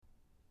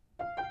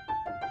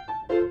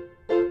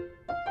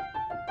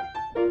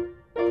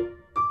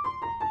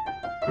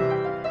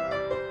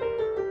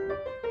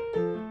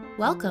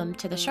Welcome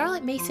to the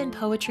Charlotte Mason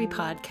Poetry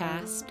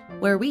Podcast,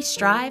 where we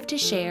strive to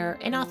share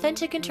an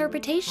authentic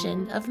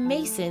interpretation of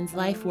Mason's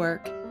life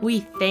work. We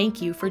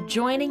thank you for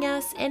joining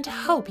us and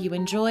hope you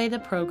enjoy the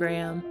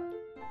program.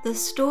 The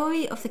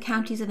Story of the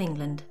Counties of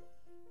England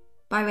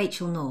by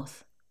Rachel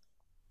North.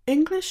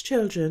 English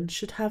children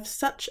should have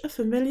such a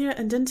familiar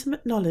and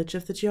intimate knowledge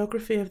of the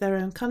geography of their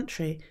own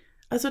country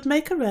as would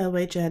make a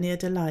railway journey a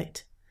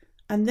delight.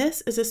 And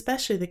this is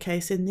especially the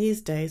case in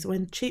these days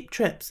when cheap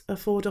trips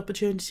afford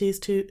opportunities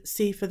to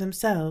see for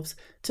themselves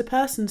to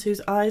persons whose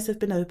eyes have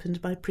been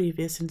opened by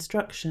previous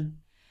instruction.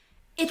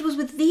 It was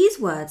with these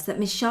words that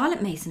Miss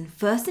Charlotte Mason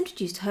first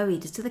introduced her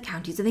readers to the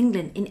counties of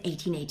England in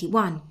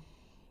 1881.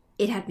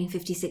 It had been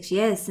 56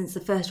 years since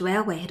the first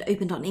railway had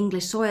opened on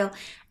English soil,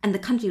 and the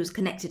country was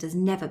connected as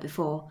never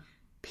before.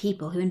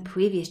 People who in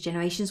previous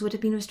generations would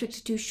have been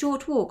restricted to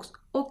short walks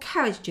or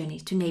carriage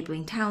journeys to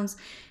neighbouring towns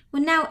were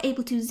now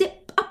able to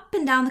zip up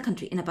and down the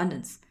country in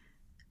abundance.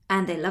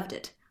 And they loved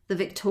it. The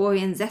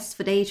Victorian zest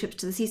for day trips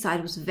to the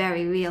seaside was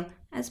very real,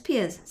 as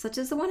piers, such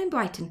as the one in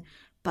Brighton,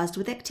 buzzed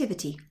with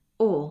activity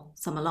all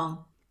summer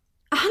long.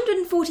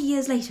 140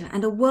 years later,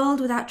 and a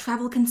world without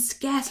travel can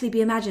scarcely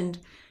be imagined.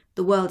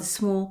 The world is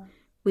small.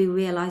 We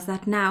realise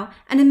that now,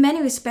 and in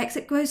many respects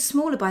it grows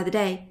smaller by the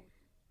day.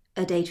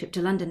 A day trip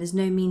to London is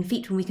no mean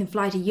feat when we can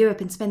fly to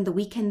Europe and spend the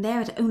weekend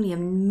there at only a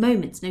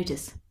moment's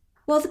notice.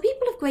 While the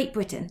people of Great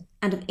Britain,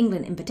 and of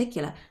England in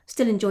particular,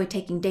 still enjoy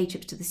taking day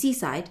trips to the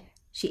seaside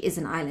 — she is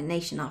an island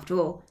nation after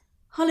all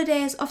 —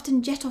 holidayers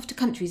often jet off to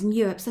countries in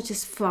Europe such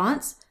as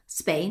France,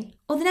 Spain,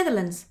 or the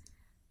Netherlands.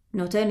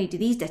 Not only do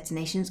these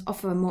destinations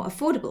offer a more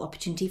affordable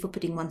opportunity for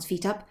putting one's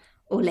feet up,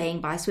 or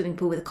laying by a swimming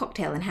pool with a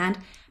cocktail in hand,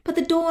 but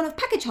the dawn of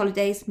package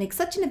holidays makes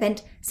such an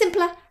event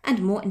simpler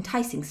and more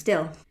enticing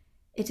still.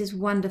 It is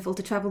wonderful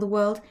to travel the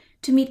world,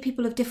 to meet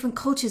people of different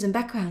cultures and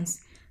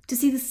backgrounds, to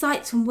see the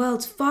sights from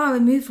worlds far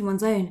removed from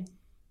one's own.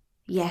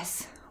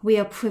 Yes, we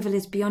are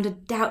privileged beyond a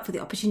doubt for the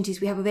opportunities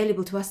we have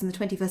available to us in the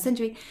 21st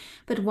century,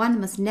 but one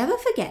must never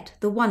forget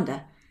the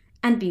wonder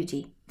and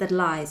beauty that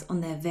lies on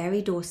their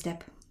very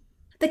doorstep.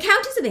 The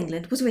Counties of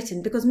England was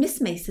written because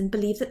Miss Mason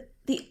believed that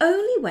the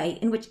only way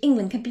in which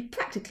England can be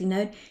practically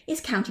known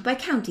is county by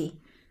county.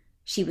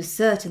 She was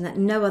certain that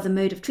no other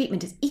mode of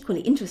treatment is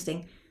equally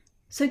interesting,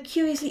 so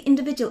curiously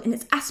individual in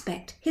its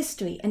aspect,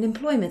 history, and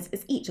employments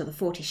as each of the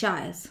 40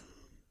 shires.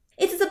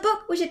 It is a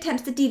book which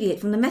attempts to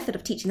deviate from the method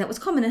of teaching that was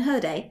common in her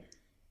day,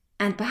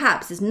 and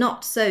perhaps is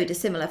not so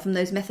dissimilar from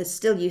those methods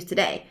still used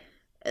today.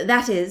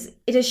 That is,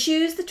 it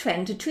eschews the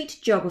trend to treat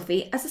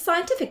geography as a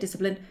scientific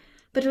discipline,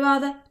 but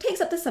rather takes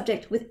up the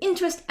subject with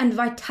interest and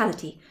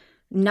vitality,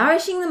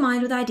 nourishing the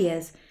mind with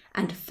ideas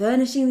and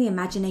furnishing the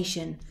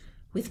imagination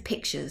with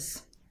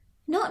pictures.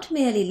 Not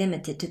merely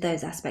limited to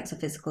those aspects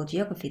of physical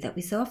geography that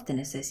we so often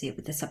associate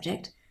with the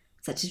subject,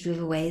 such as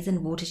riverways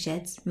and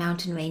watersheds,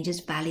 mountain ranges,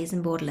 valleys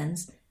and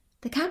borderlands,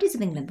 the Counties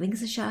of England brings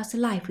the shires to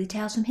life with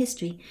tales from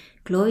history,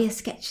 glorious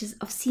sketches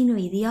of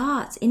scenery, the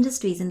arts,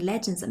 industries and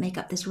legends that make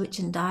up this rich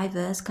and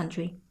diverse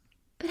country.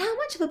 But how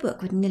much of a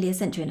book written nearly a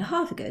century and a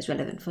half ago is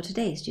relevant for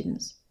today's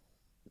students?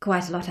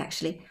 Quite a lot,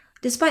 actually,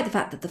 despite the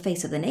fact that the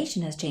face of the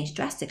nation has changed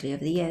drastically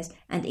over the years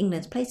and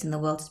England's place in the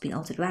world has been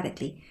altered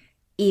radically,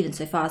 even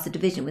so far as the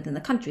division within the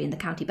country and the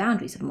county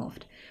boundaries have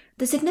morphed.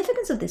 The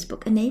significance of this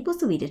book enables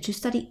the reader to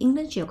study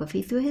England's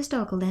geography through a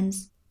historical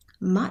lens.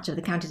 Much of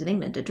the Counties of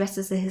England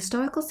addresses the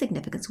historical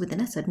significance within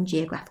a certain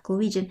geographical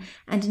region,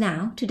 and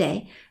now,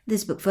 today,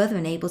 this book further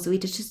enables the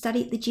reader to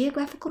study the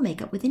geographical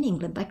makeup within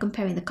England by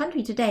comparing the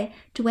country today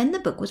to when the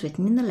book was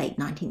written in the late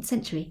 19th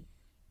century.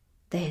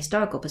 The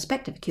historical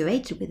perspective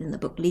curated within the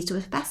book leads to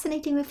a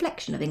fascinating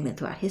reflection of England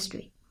throughout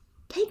history.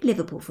 Take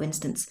Liverpool, for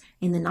instance.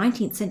 In the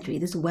 19th century,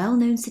 this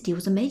well-known city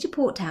was a major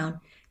port town.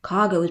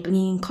 Cargo was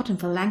bringing in cotton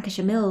for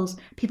Lancashire mills.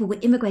 People were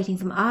immigrating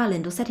from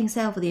Ireland or setting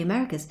sail for the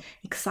Americas,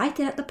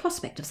 excited at the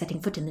prospect of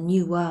setting foot in the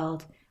New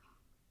World.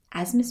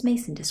 As Miss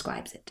Mason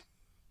describes it,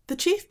 the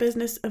chief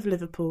business of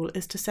Liverpool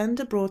is to send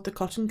abroad the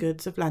cotton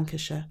goods of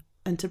Lancashire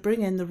and to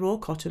bring in the raw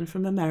cotton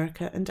from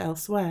America and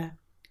elsewhere.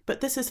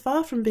 But this is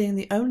far from being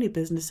the only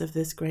business of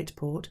this great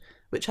port,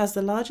 which has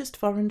the largest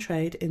foreign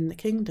trade in the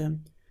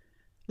kingdom.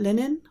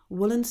 Linen,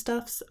 woolen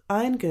stuffs,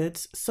 iron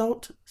goods,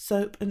 salt,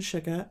 soap and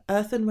sugar,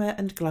 earthenware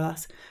and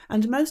glass,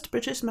 and most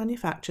British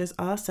manufactures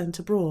are sent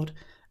abroad,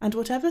 and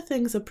whatever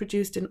things are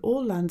produced in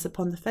all lands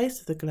upon the face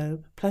of the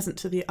globe, pleasant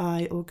to the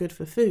eye or good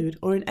for food,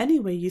 or in any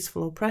way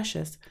useful or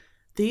precious,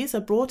 these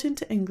are brought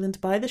into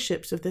England by the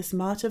ships of this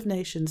mart of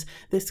nations,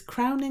 this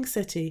crowning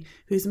city,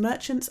 whose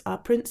merchants are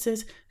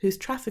princes, whose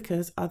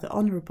traffickers are the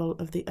honourable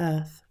of the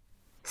earth.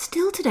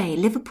 Still today,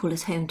 Liverpool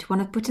is home to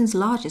one of Britain's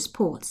largest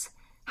ports,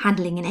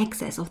 handling in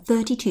excess of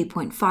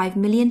 32.5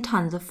 million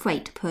tonnes of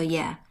freight per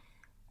year.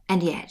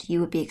 And yet you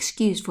would be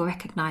excused for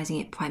recognising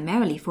it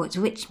primarily for its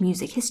rich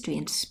music history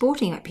and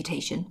sporting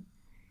reputation.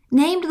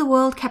 Named the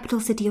World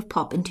Capital City of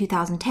Pop in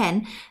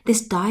 2010,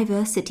 this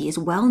diverse city is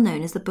well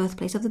known as the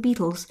birthplace of the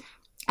Beatles,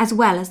 as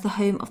well as the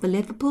home of the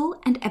Liverpool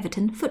and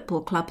Everton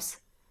football clubs.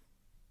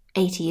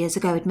 80 years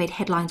ago it made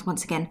headlines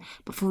once again,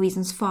 but for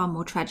reasons far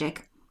more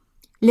tragic.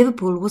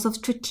 Liverpool was of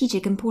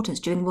strategic importance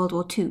during World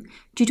War II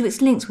due to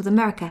its links with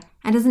America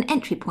and as an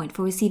entry point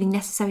for receiving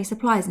necessary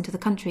supplies into the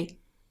country.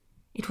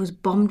 It was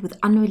bombed with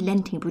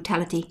unrelenting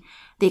brutality.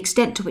 The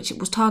extent to which it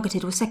was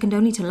targeted was second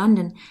only to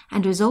London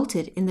and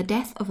resulted in the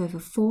death of over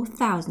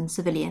 4,000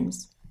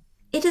 civilians.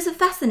 It is a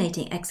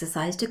fascinating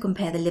exercise to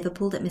compare the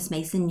Liverpool that Miss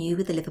Mason knew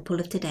with the Liverpool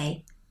of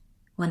today.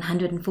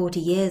 140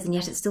 years, and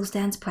yet it still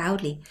stands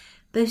proudly,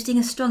 boasting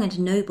a strong and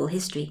noble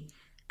history,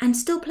 and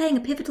still playing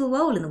a pivotal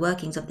role in the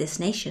workings of this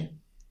nation.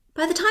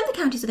 By the time the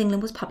Counties of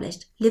England was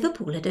published,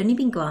 Liverpool had only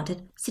been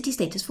granted city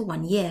status for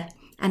 1 year,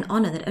 an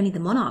honour that only the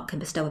monarch can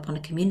bestow upon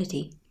a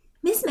community.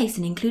 Miss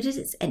Mason included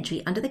its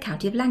entry under the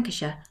county of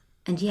Lancashire,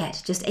 and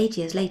yet, just 8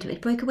 years later,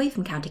 it broke away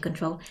from county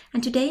control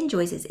and today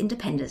enjoys its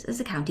independence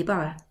as a county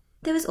borough.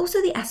 There is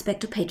also the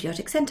aspect of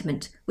patriotic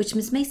sentiment, which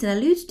Miss Mason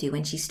alludes to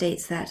when she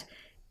states that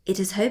it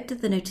is hoped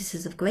that the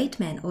notices of great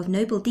men or of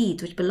noble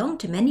deeds which belong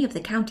to many of the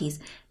counties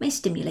may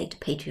stimulate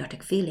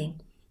patriotic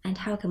feeling. And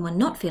how can one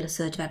not feel a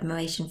surge of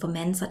admiration for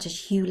men such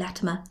as Hugh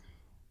Latimer?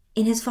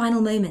 In his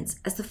final moments,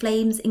 as the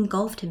flames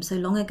engulfed him so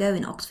long ago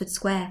in Oxford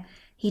Square,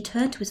 he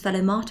turned to his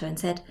fellow martyr and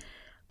said,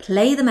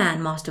 "Play the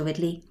man, Master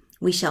Ridley.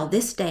 We shall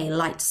this day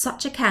light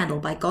such a candle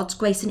by God's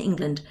grace in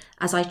England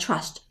as I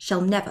trust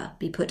shall never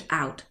be put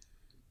out."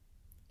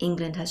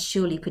 England has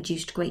surely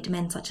produced great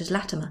men such as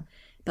Latimer,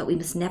 but we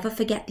must never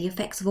forget the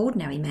effects of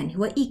ordinary men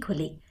who are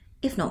equally,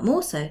 if not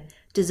more so,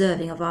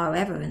 deserving of our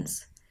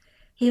reverence.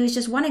 Here is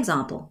just one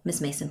example Miss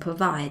Mason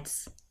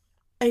provides.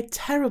 A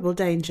terrible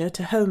danger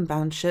to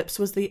homebound ships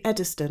was the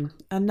Eddystone,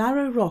 a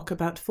narrow rock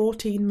about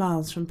 14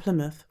 miles from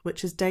Plymouth,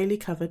 which is daily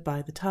covered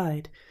by the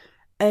tide.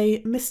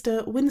 A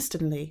Mr.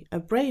 Winstanley, a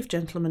brave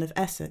gentleman of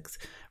Essex,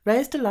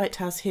 raised a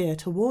lighthouse here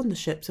to warn the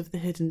ships of the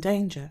hidden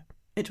danger.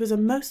 It was a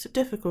most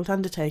difficult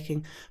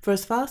undertaking, for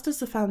as fast as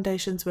the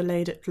foundations were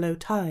laid at low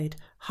tide,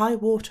 high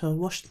water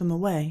washed them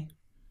away.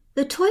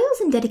 The toils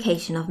and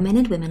dedication of men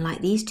and women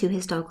like these two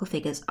historical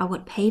figures are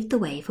what paved the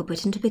way for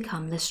Britain to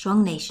become the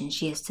strong nation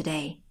she is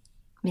today.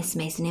 Miss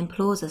Mason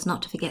implores us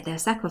not to forget their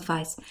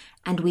sacrifice,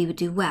 and we would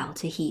do well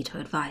to heed her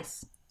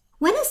advice.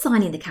 When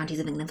assigning the Counties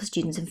of England for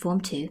students in Form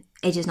 2,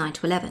 ages 9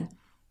 to 11,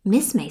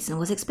 Miss Mason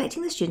was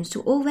expecting the students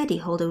to already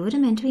hold a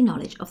rudimentary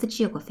knowledge of the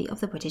geography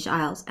of the British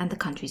Isles and the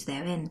countries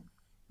therein.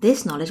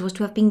 This knowledge was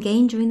to have been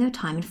gained during their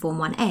time in Form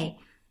 1A,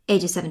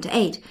 ages 7 to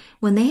 8,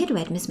 when they had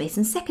read Miss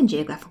Mason's second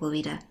geographical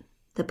reader,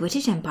 The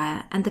British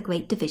Empire and the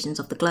Great Divisions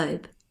of the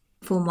Globe.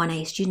 Form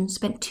 1A students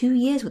spent 2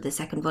 years with the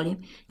second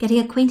volume, getting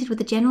acquainted with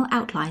the general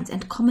outlines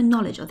and common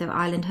knowledge of their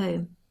island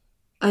home.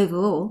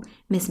 Overall,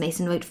 Miss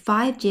Mason wrote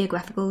 5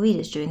 geographical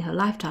readers during her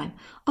lifetime,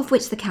 of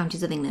which the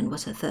Counties of England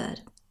was her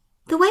third.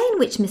 The way in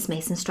which Miss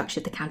Mason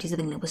structured the Counties of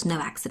England was no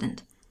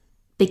accident.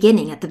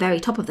 Beginning at the very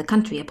top of the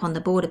country upon the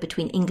border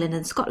between England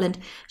and Scotland,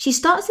 she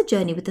starts the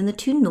journey within the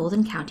 2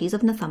 northern counties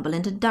of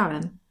Northumberland and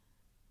Durham.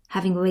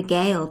 Having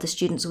regaled the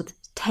students with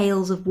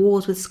tales of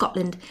wars with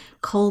Scotland,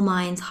 coal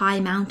mines, high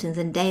mountains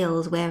and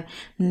dales where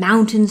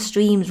mountain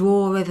streams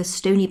roar over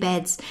stony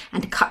beds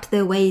and cut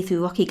their way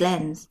through rocky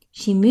glens,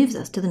 she moves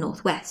us to the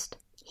northwest.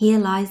 Here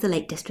lies the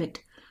Lake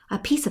District, a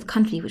piece of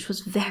country which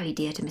was very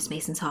dear to Miss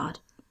Mason's heart.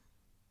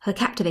 Her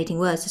captivating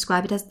words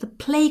describe it as the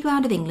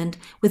playground of England,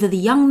 whither the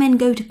young men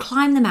go to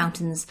climb the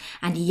mountains,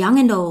 and young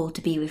and old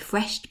to be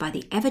refreshed by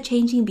the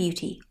ever-changing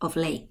beauty of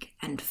lake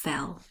and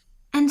fell.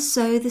 And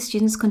so the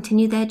students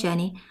continued their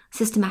journey,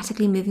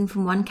 systematically moving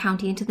from one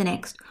county into the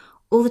next,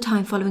 all the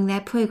time following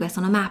their progress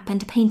on a map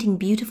and painting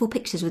beautiful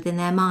pictures within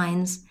their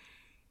minds.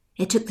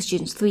 It took the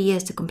students 3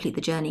 years to complete the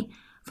journey.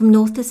 From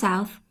north to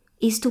south,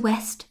 east to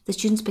west, the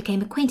students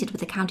became acquainted with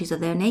the counties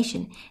of their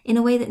nation in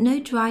a way that no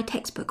dry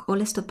textbook or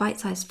list of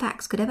bite-sized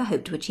facts could ever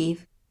hope to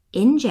achieve.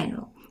 In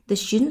general, the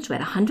students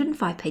read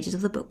 105 pages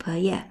of the book per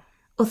year,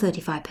 or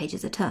 35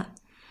 pages a term.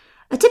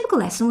 A typical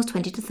lesson was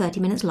 20 to 30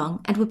 minutes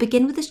long and would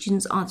begin with the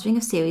students answering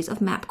a series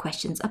of map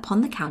questions upon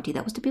the county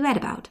that was to be read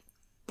about.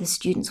 The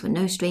students were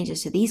no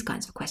strangers to these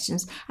kinds of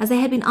questions, as they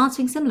had been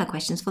answering similar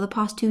questions for the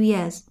past 2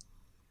 years.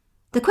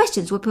 The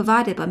questions were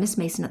provided by Miss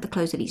Mason at the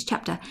close of each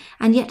chapter,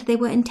 and yet they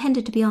were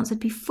intended to be answered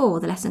before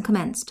the lesson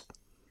commenced.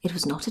 It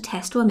was not a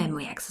test or a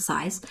memory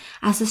exercise,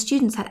 as the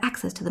students had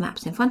access to the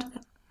maps in front of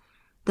them.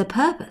 The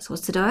purpose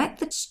was to direct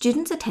the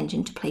students'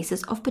 attention to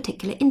places of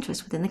particular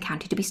interest within the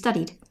county to be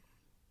studied.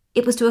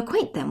 It was to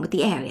acquaint them with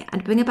the area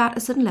and bring about a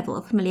certain level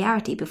of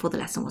familiarity before the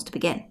lesson was to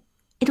begin.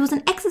 It was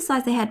an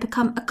exercise they had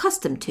become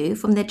accustomed to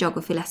from their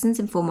geography lessons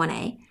in Form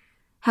 1A.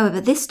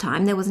 However, this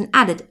time there was an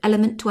added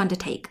element to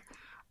undertake.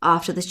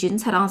 After the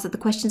students had answered the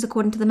questions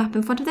according to the map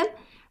in front of them,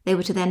 they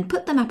were to then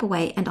put the map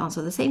away and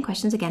answer the same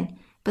questions again,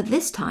 but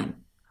this time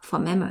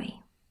from memory.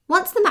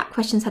 Once the map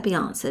questions had been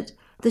answered,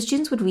 the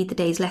students would read the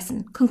day's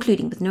lesson,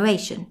 concluding with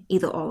narration,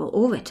 either oral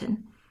or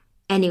written.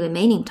 Any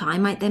remaining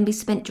time might then be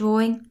spent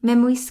drawing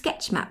memory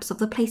sketch maps of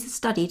the places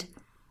studied.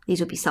 These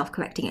would be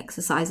self-correcting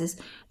exercises.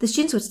 The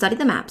students would study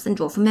the maps and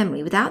draw from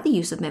memory without the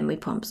use of memory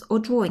prompts or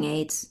drawing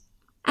aids.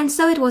 And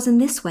so it was in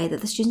this way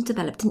that the students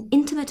developed an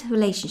intimate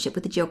relationship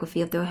with the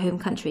geography of their home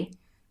country.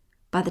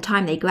 By the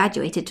time they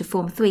graduated to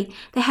Form 3,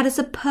 they had a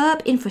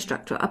superb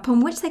infrastructure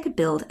upon which they could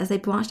build as they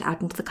branched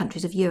out into the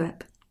countries of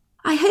Europe.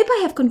 I hope I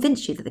have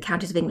convinced you that the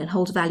Counties of England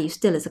holds value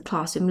still as a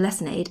classroom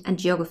lesson aid and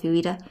geography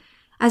reader,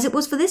 as it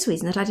was for this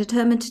reason that I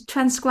determined to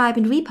transcribe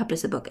and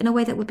republish the book in a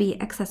way that would be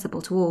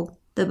accessible to all.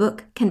 The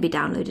book can be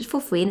downloaded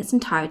for free in its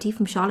entirety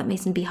from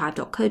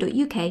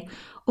charlottemasonbeehive.co.uk,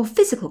 or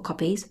physical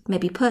copies may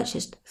be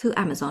purchased through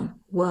Amazon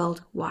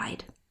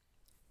worldwide.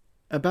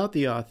 About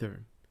the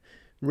author.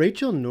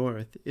 Rachel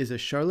North is a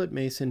Charlotte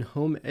Mason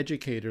home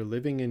educator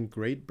living in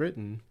Great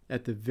Britain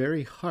at the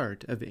very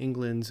heart of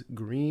England's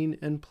green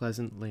and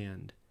pleasant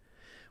land.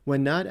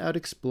 When not out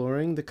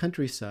exploring the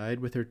countryside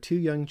with her 2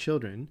 young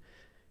children,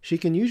 she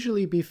can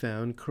usually be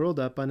found curled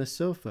up on a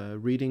sofa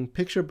reading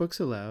picture books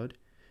aloud,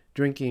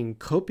 drinking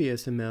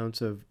copious amounts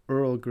of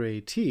Earl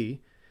Grey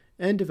tea,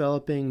 and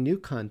developing new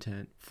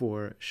content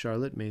for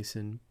Charlotte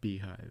Mason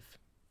Beehive.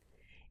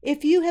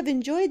 If you have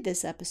enjoyed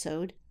this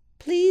episode,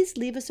 please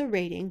leave us a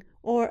rating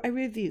or a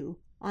review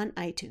on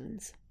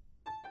iTunes.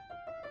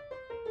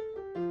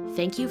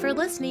 Thank you for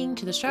listening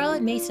to the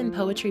Charlotte Mason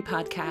Poetry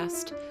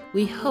Podcast.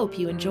 We hope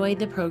you enjoyed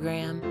the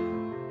program.